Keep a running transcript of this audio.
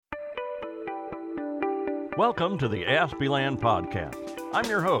Welcome to the Aspieland Podcast. I'm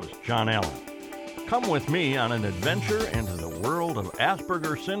your host, John Allen. Come with me on an adventure into the world of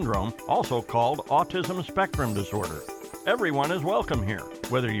Asperger's syndrome, also called autism spectrum disorder. Everyone is welcome here,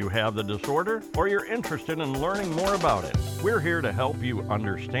 whether you have the disorder or you're interested in learning more about it. We're here to help you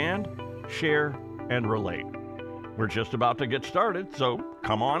understand, share, and relate. We're just about to get started, so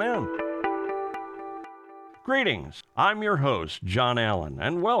come on in. Greetings. I'm your host, John Allen,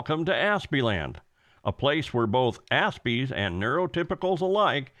 and welcome to Aspieland, a place where both Aspies and neurotypicals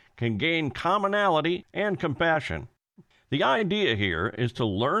alike can gain commonality and compassion. The idea here is to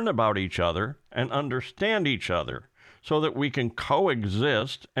learn about each other and understand each other so that we can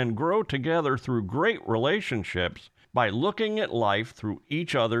coexist and grow together through great relationships by looking at life through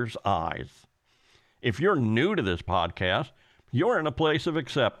each other's eyes. If you're new to this podcast, you're in a place of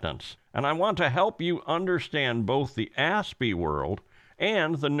acceptance, and I want to help you understand both the Aspie world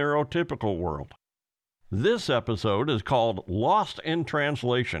and the neurotypical world. This episode is called Lost in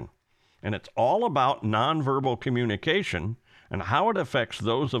Translation, and it's all about nonverbal communication and how it affects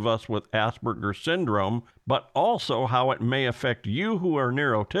those of us with Asperger's syndrome, but also how it may affect you who are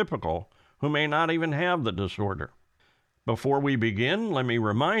neurotypical, who may not even have the disorder. Before we begin, let me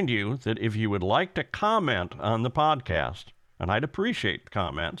remind you that if you would like to comment on the podcast, and I'd appreciate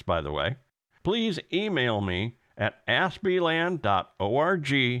comments, by the way, please email me at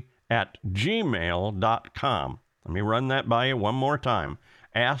aspieland.org@gmail.com. Let me run that by you one more time.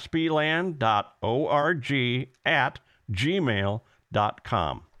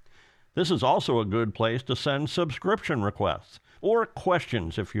 aspieland.org@gmail.com. This is also a good place to send subscription requests or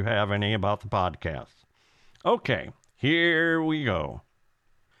questions if you have any about the podcast. Okay, here we go.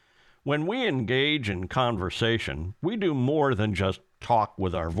 When we engage in conversation, we do more than just talk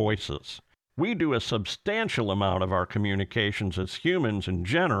with our voices. We do a substantial amount of our communications as humans in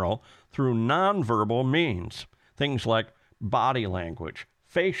general through nonverbal means, things like body language,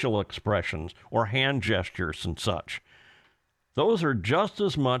 facial expressions, or hand gestures and such. Those are just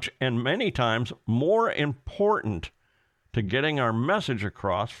as much and many times more important to getting our message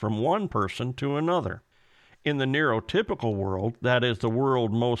across from one person to another. In the neurotypical world, that is the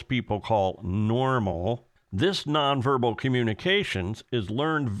world most people call normal, this nonverbal communications is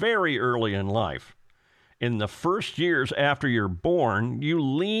learned very early in life. In the first years after you're born, you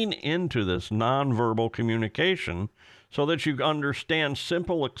lean into this nonverbal communication so that you understand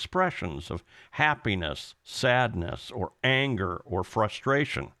simple expressions of happiness, sadness, or anger, or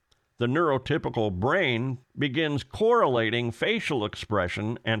frustration. The neurotypical brain begins correlating facial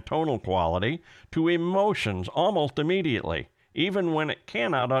expression and tonal quality to emotions almost immediately, even when it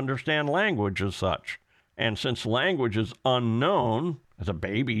cannot understand language as such. And since language is unknown, as a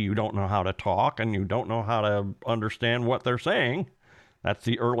baby you don't know how to talk and you don't know how to understand what they're saying. That's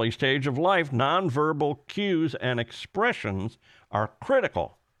the early stage of life. Nonverbal cues and expressions are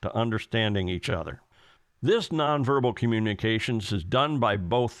critical to understanding each other. This nonverbal communications is done by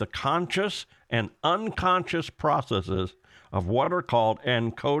both the conscious and unconscious processes of what are called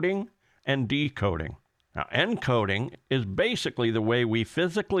encoding and decoding. Now, encoding is basically the way we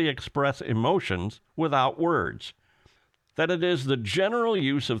physically express emotions without words. That it is the general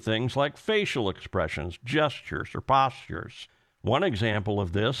use of things like facial expressions, gestures, or postures. One example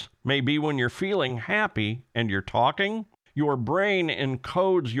of this may be when you're feeling happy and you're talking, your brain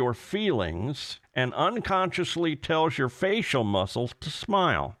encodes your feelings and unconsciously tells your facial muscles to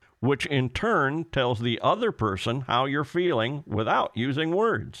smile, which in turn tells the other person how you're feeling without using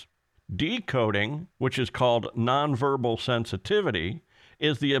words. Decoding, which is called nonverbal sensitivity,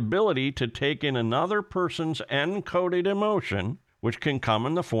 is the ability to take in another person's encoded emotion, which can come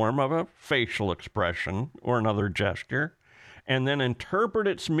in the form of a facial expression or another gesture, and then interpret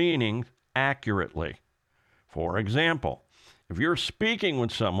its meaning accurately. For example, if you're speaking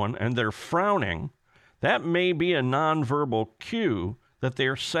with someone and they're frowning, that may be a nonverbal cue that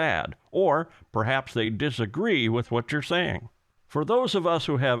they're sad, or perhaps they disagree with what you're saying. For those of us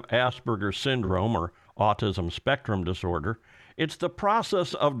who have Asperger's syndrome or autism spectrum disorder, it's the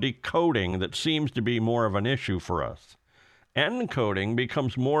process of decoding that seems to be more of an issue for us. Encoding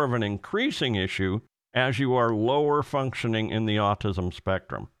becomes more of an increasing issue as you are lower functioning in the autism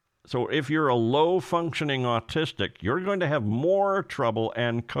spectrum. So if you're a low-functioning autistic, you're going to have more trouble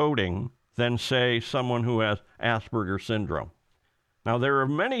encoding than, say, someone who has Asperger's syndrome. Now, there are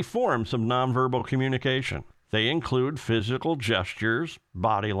many forms of nonverbal communication. They include physical gestures,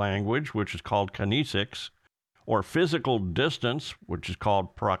 body language, which is called kinesics, or physical distance, which is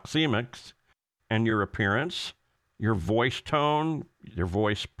called proxemics, and your appearance, your voice tone, your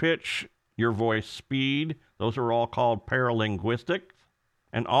voice pitch, your voice speed. Those are all called paralinguistics.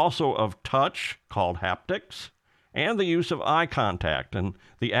 and also of touch, called haptics, and the use of eye contact and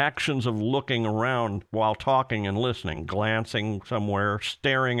the actions of looking around while talking and listening, glancing somewhere,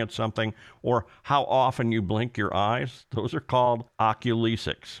 staring at something, or how often you blink your eyes. Those are called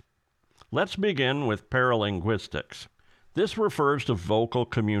oculesics. Let's begin with paralinguistics. This refers to vocal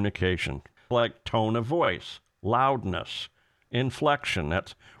communication, like tone of voice, loudness, inflection,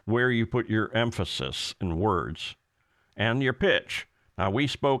 that's where you put your emphasis in words, and your pitch. Now, we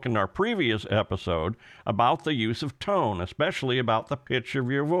spoke in our previous episode about the use of tone, especially about the pitch of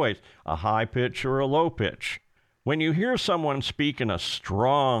your voice, a high pitch or a low pitch. When you hear someone speak in a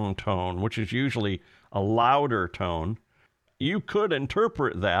strong tone, which is usually a louder tone, you could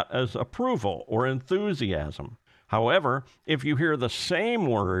interpret that as approval or enthusiasm. However, if you hear the same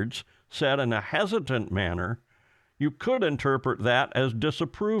words said in a hesitant manner, you could interpret that as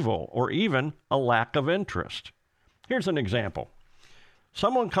disapproval or even a lack of interest. Here's an example.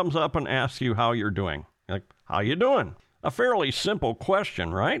 Someone comes up and asks you how you're doing. Like, how you doing? A fairly simple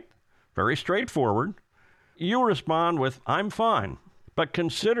question, right? Very straightforward. You respond with, I'm fine. But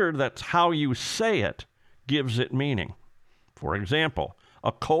consider that how you say it gives it meaning. For example,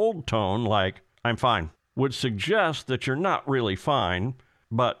 a cold tone like, I'm fine, would suggest that you're not really fine,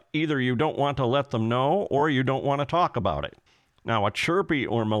 but either you don't want to let them know or you don't want to talk about it. Now, a chirpy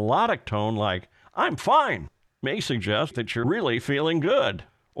or melodic tone like, I'm fine, may suggest that you're really feeling good.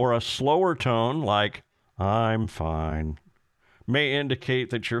 Or a slower tone like, I'm fine, may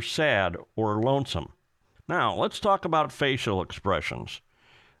indicate that you're sad or lonesome. Now, let's talk about facial expressions.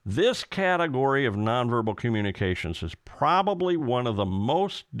 This category of nonverbal communications is probably one of the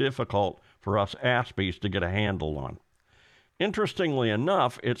most difficult for us Aspies to get a handle on. Interestingly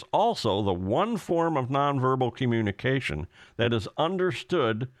enough, it's also the one form of nonverbal communication that is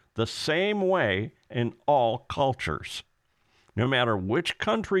understood the same way in all cultures. No matter which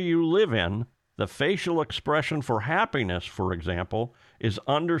country you live in, the facial expression for happiness, for example, is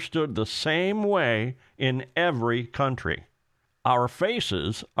understood the same way in every country. Our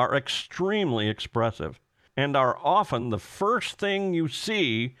faces are extremely expressive and are often the first thing you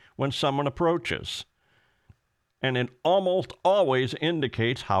see when someone approaches. And it almost always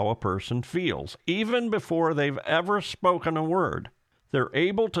indicates how a person feels, even before they've ever spoken a word. They're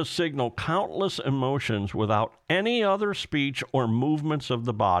able to signal countless emotions without any other speech or movements of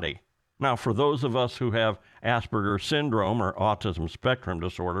the body. Now, for those of us who have Asperger's syndrome or autism spectrum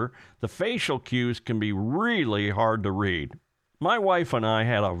disorder, the facial cues can be really hard to read. My wife and I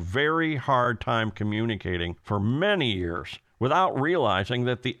had a very hard time communicating for many years without realizing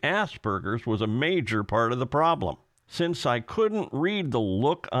that the Asperger's was a major part of the problem. Since I couldn't read the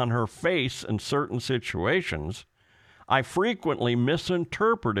look on her face in certain situations, I frequently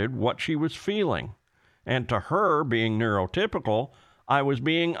misinterpreted what she was feeling. And to her, being neurotypical, I was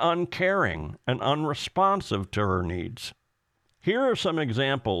being uncaring and unresponsive to her needs. Here are some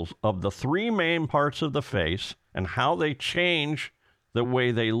examples of the three main parts of the face and how they change the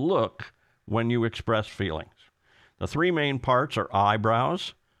way they look when you express feelings. The three main parts are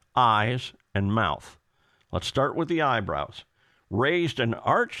eyebrows, eyes, and mouth. Let's start with the eyebrows. Raised and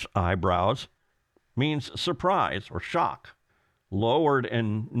arched eyebrows means surprise or shock. Lowered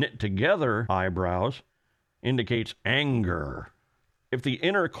and knit together eyebrows indicates anger. If the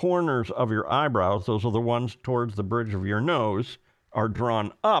inner corners of your eyebrows, those are the ones towards the bridge of your nose, are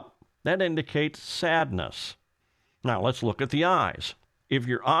drawn up, that indicates sadness. Now let's look at the eyes. If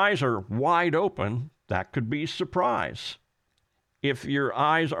your eyes are wide open, that could be surprise. If your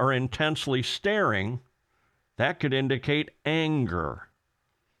eyes are intensely staring, that could indicate anger.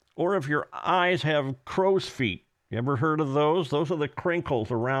 Or if your eyes have crow's feet, you ever heard of those? Those are the crinkles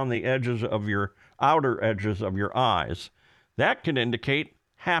around the edges of your outer edges of your eyes. That can indicate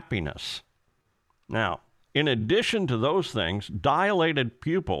happiness. Now, in addition to those things, dilated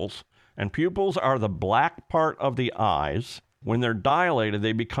pupils, and pupils are the black part of the eyes. When they're dilated,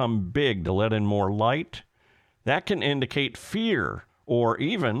 they become big to let in more light. That can indicate fear or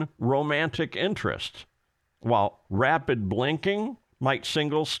even romantic interest, while rapid blinking might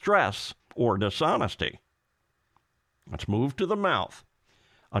signal stress or dishonesty. Let's move to the mouth.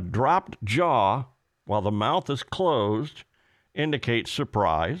 A dropped jaw while the mouth is closed indicates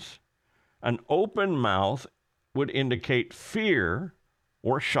surprise. An open mouth would indicate fear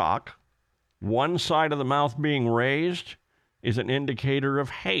or shock. One side of the mouth being raised is an indicator of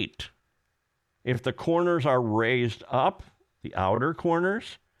hate. If the corners are raised up, the outer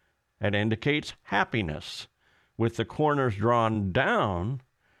corners, that indicates happiness. With the corners drawn down,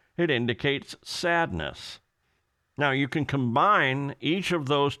 it indicates sadness. Now, you can combine each of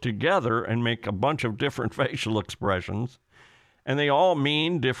those together and make a bunch of different facial expressions, and they all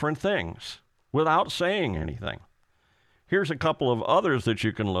mean different things without saying anything. Here's a couple of others that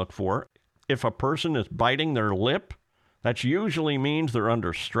you can look for. If a person is biting their lip, that usually means they're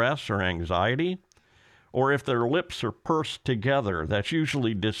under stress or anxiety. Or if their lips are pursed together, that's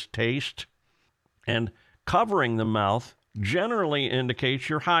usually distaste. And covering the mouth generally indicates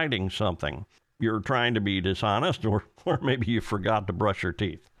you're hiding something. You're trying to be dishonest, or maybe you forgot to brush your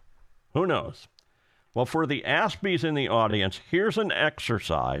teeth. Who knows? Well, for the Aspies in the audience, here's an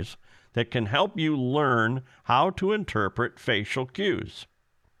exercise that can help you learn how to interpret facial cues.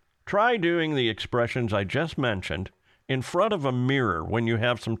 Try doing the expressions I just mentioned in front of a mirror when you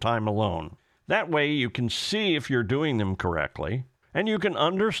have some time alone. That way you can see if you're doing them correctly, and you can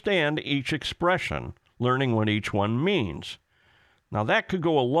understand each expression, learning what each one means. Now that could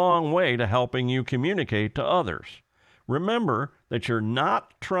go a long way to helping you communicate to others. Remember that you're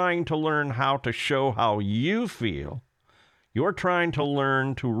not trying to learn how to show how you feel. You're trying to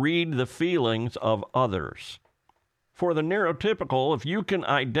learn to read the feelings of others. For the neurotypical, if you can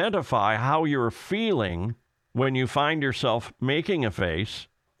identify how you're feeling when you find yourself making a face,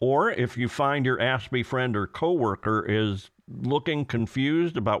 or if you find your Aspie friend or coworker is looking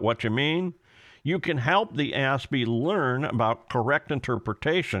confused about what you mean, you can help the Aspie learn about correct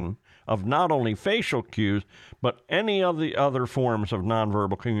interpretation of not only facial cues, but any of the other forms of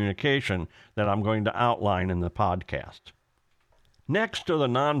nonverbal communication that I'm going to outline in the podcast. Next are the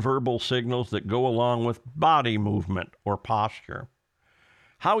nonverbal signals that go along with body movement or posture.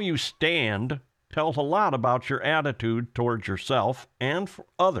 How you stand tells a lot about your attitude towards yourself and for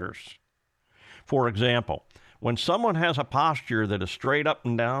others. For example, when someone has a posture that is straight up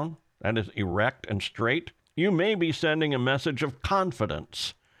and down, that is erect and straight, you may be sending a message of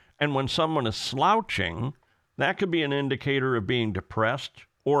confidence. And when someone is slouching, that could be an indicator of being depressed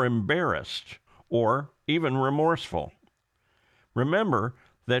or embarrassed or even remorseful. Remember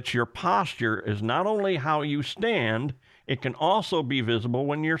that your posture is not only how you stand, it can also be visible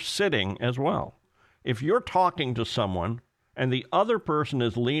when you're sitting as well. If you're talking to someone and the other person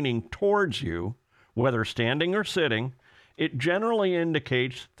is leaning towards you, whether standing or sitting, it generally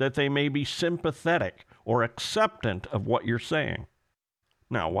indicates that they may be sympathetic or acceptant of what you're saying.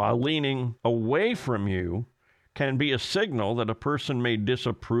 Now, while leaning away from you can be a signal that a person may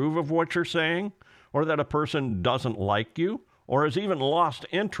disapprove of what you're saying, or that a person doesn't like you, or has even lost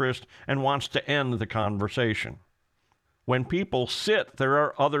interest and wants to end the conversation. When people sit, there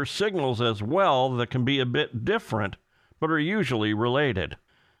are other signals as well that can be a bit different, but are usually related.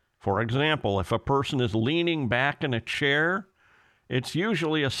 For example, if a person is leaning back in a chair, it's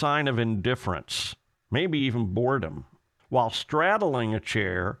usually a sign of indifference, maybe even boredom, while straddling a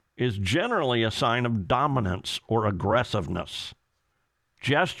chair is generally a sign of dominance or aggressiveness.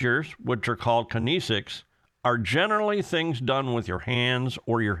 Gestures, which are called kinesics, are generally things done with your hands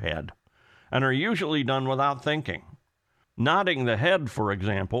or your head, and are usually done without thinking. Nodding the head, for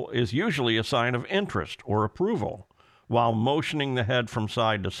example, is usually a sign of interest or approval, while motioning the head from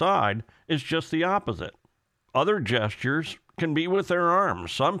side to side is just the opposite. Other gestures can be with their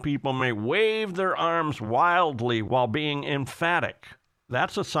arms. Some people may wave their arms wildly while being emphatic.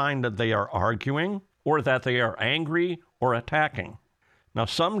 That's a sign that they are arguing or that they are angry or attacking. Now,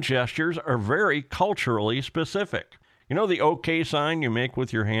 some gestures are very culturally specific. You know the OK sign you make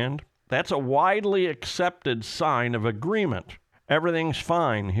with your hand? That's a widely accepted sign of agreement. Everything's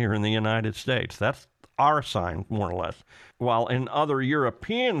fine here in the United States. That's our sign, more or less. While in other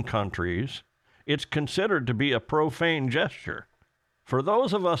European countries, it's considered to be a profane gesture. For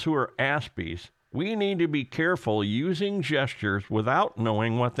those of us who are Aspies, we need to be careful using gestures without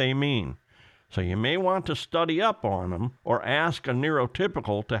knowing what they mean. So you may want to study up on them or ask a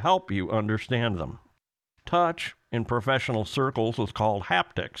neurotypical to help you understand them. Touch in professional circles is called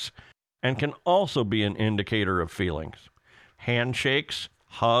haptics and can also be an indicator of feelings. Handshakes,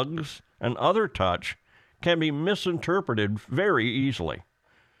 hugs, and other touch can be misinterpreted very easily.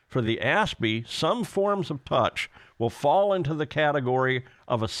 For the Aspie, some forms of touch will fall into the category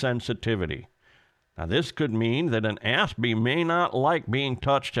of a sensitivity. Now, this could mean that an Aspie may not like being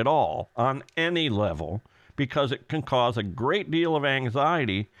touched at all on any level because it can cause a great deal of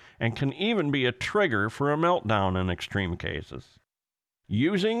anxiety and can even be a trigger for a meltdown in extreme cases.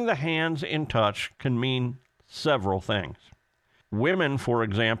 Using the hands in touch can mean several things. Women, for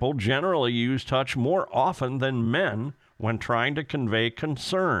example, generally use touch more often than men when trying to convey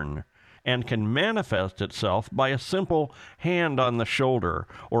concern, and can manifest itself by a simple hand on the shoulder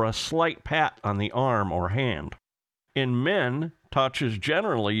or a slight pat on the arm or hand. In men, touch is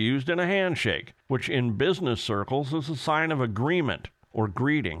generally used in a handshake, which in business circles is a sign of agreement or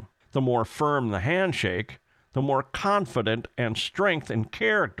greeting. The more firm the handshake, the more confident and strength in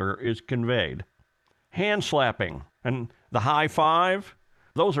character is conveyed. Hand slapping and the high five,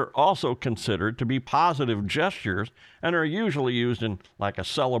 those are also considered to be positive gestures and are usually used in like a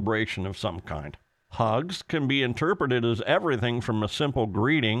celebration of some kind. Hugs can be interpreted as everything from a simple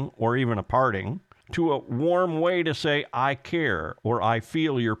greeting or even a parting to a warm way to say, I care, or I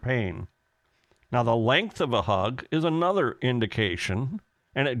feel your pain. Now, the length of a hug is another indication,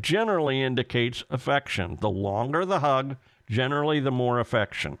 and it generally indicates affection. The longer the hug, generally the more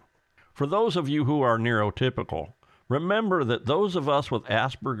affection. For those of you who are neurotypical, remember that those of us with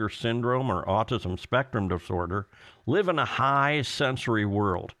Asperger's syndrome or autism spectrum disorder live in a high sensory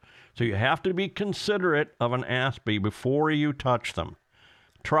world. So you have to be considerate of an Aspie before you touch them.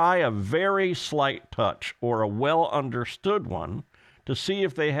 Try a very slight touch or a well-understood one to see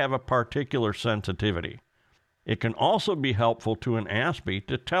if they have a particular sensitivity. It can also be helpful to an Aspie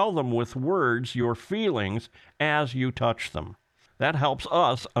to tell them with words your feelings as you touch them. That helps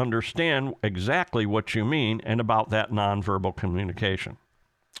us understand exactly what you mean and about that nonverbal communication.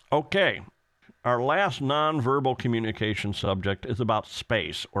 Okay. Our last nonverbal communication subject is about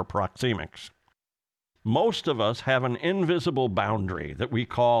space or proxemics. Most of us have an invisible boundary that we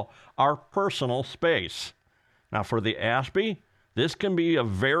call our personal space. Now, for the Aspie, this can be a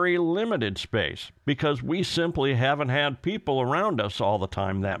very limited space because we simply haven't had people around us all the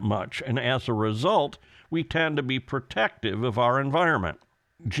time that much, and as a result, we tend to be protective of our environment.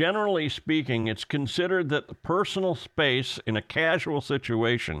 Generally speaking, it's considered that the personal space in a casual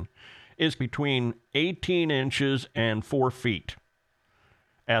situation is between 18 inches and 4 feet.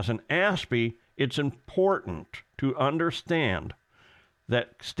 As an Aspie, it's important to understand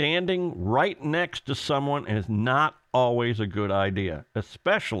that standing right next to someone is not always a good idea,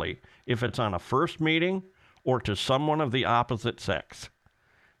 especially if it's on a first meeting or to someone of the opposite sex.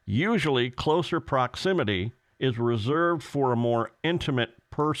 Usually, closer proximity is reserved for a more intimate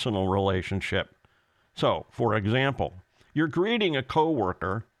personal relationship. So, for example, you're greeting a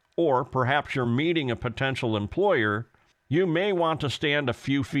coworker, or perhaps you're meeting a potential employer, you may want to stand a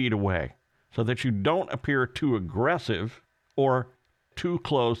few feet away so that you don't appear too aggressive or too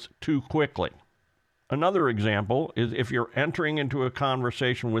close too quickly. Another example is if you're entering into a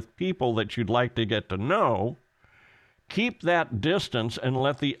conversation with people that you'd like to get to know, keep that distance and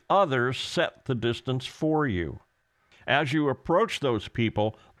let the others set the distance for you. As you approach those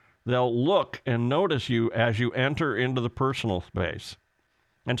people, they'll look and notice you as you enter into the personal space.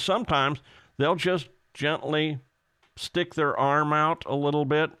 And sometimes they'll just gently stick their arm out a little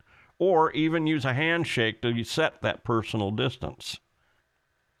bit or even use a handshake to set that personal distance.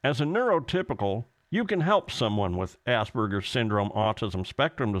 As a neurotypical, you can help someone with Asperger's syndrome autism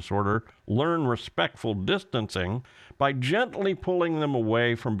spectrum disorder learn respectful distancing by gently pulling them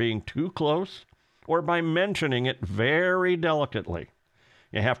away from being too close or by mentioning it very delicately.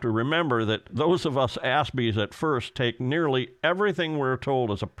 You have to remember that those of us Aspies at first take nearly everything we're told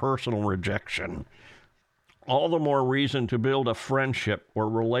as a personal rejection. All the more reason to build a friendship or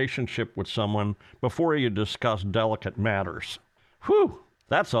relationship with someone before you discuss delicate matters. Whew,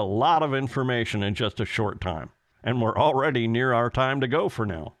 that's a lot of information in just a short time, and we're already near our time to go for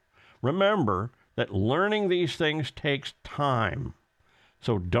now. Remember that learning these things takes time,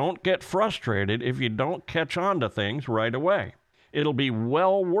 so don't get frustrated if you don't catch on to things right away. It'll be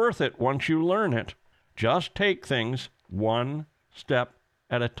well worth it once you learn it. Just take things one step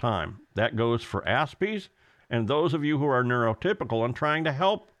at a time. That goes for Aspies and those of you who are neurotypical and trying to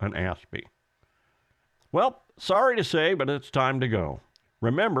help an Aspie. Well, sorry to say, but it's time to go.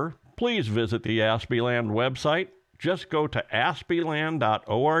 Remember, please visit the Aspieland website. Just go to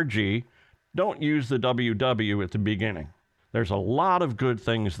aspieland.org. Don't use the www at the beginning. There's a lot of good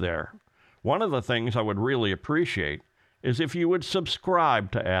things there. One of the things I would really appreciate is if you would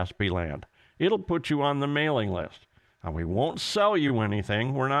subscribe to Aspieland. It'll put you on the mailing list. Now, we won't sell you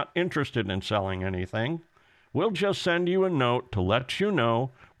anything. We're not interested in selling anything. We'll just send you a note to let you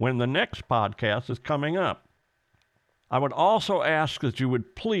know when the next podcast is coming up. I would also ask that you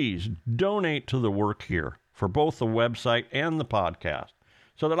would please donate to the work here for both the website and the podcast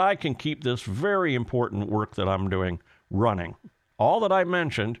so that I can keep this very important work that I'm doing running. All that I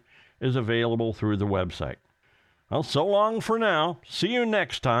mentioned is available through the website. Well, so long for now. See you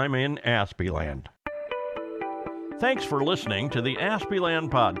next time in Aspieland. Thanks for listening to the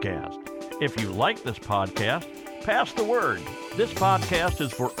Aspieland podcast. If you like this podcast, pass the word. This podcast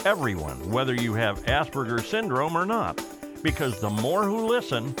is for everyone, whether you have Asperger's syndrome or not, because the more who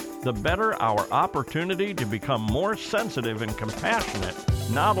listen, the better our opportunity to become more sensitive and compassionate,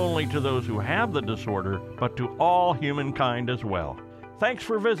 not only to those who have the disorder, but to all humankind as well. Thanks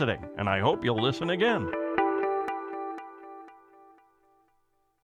for visiting, and I hope you'll listen again.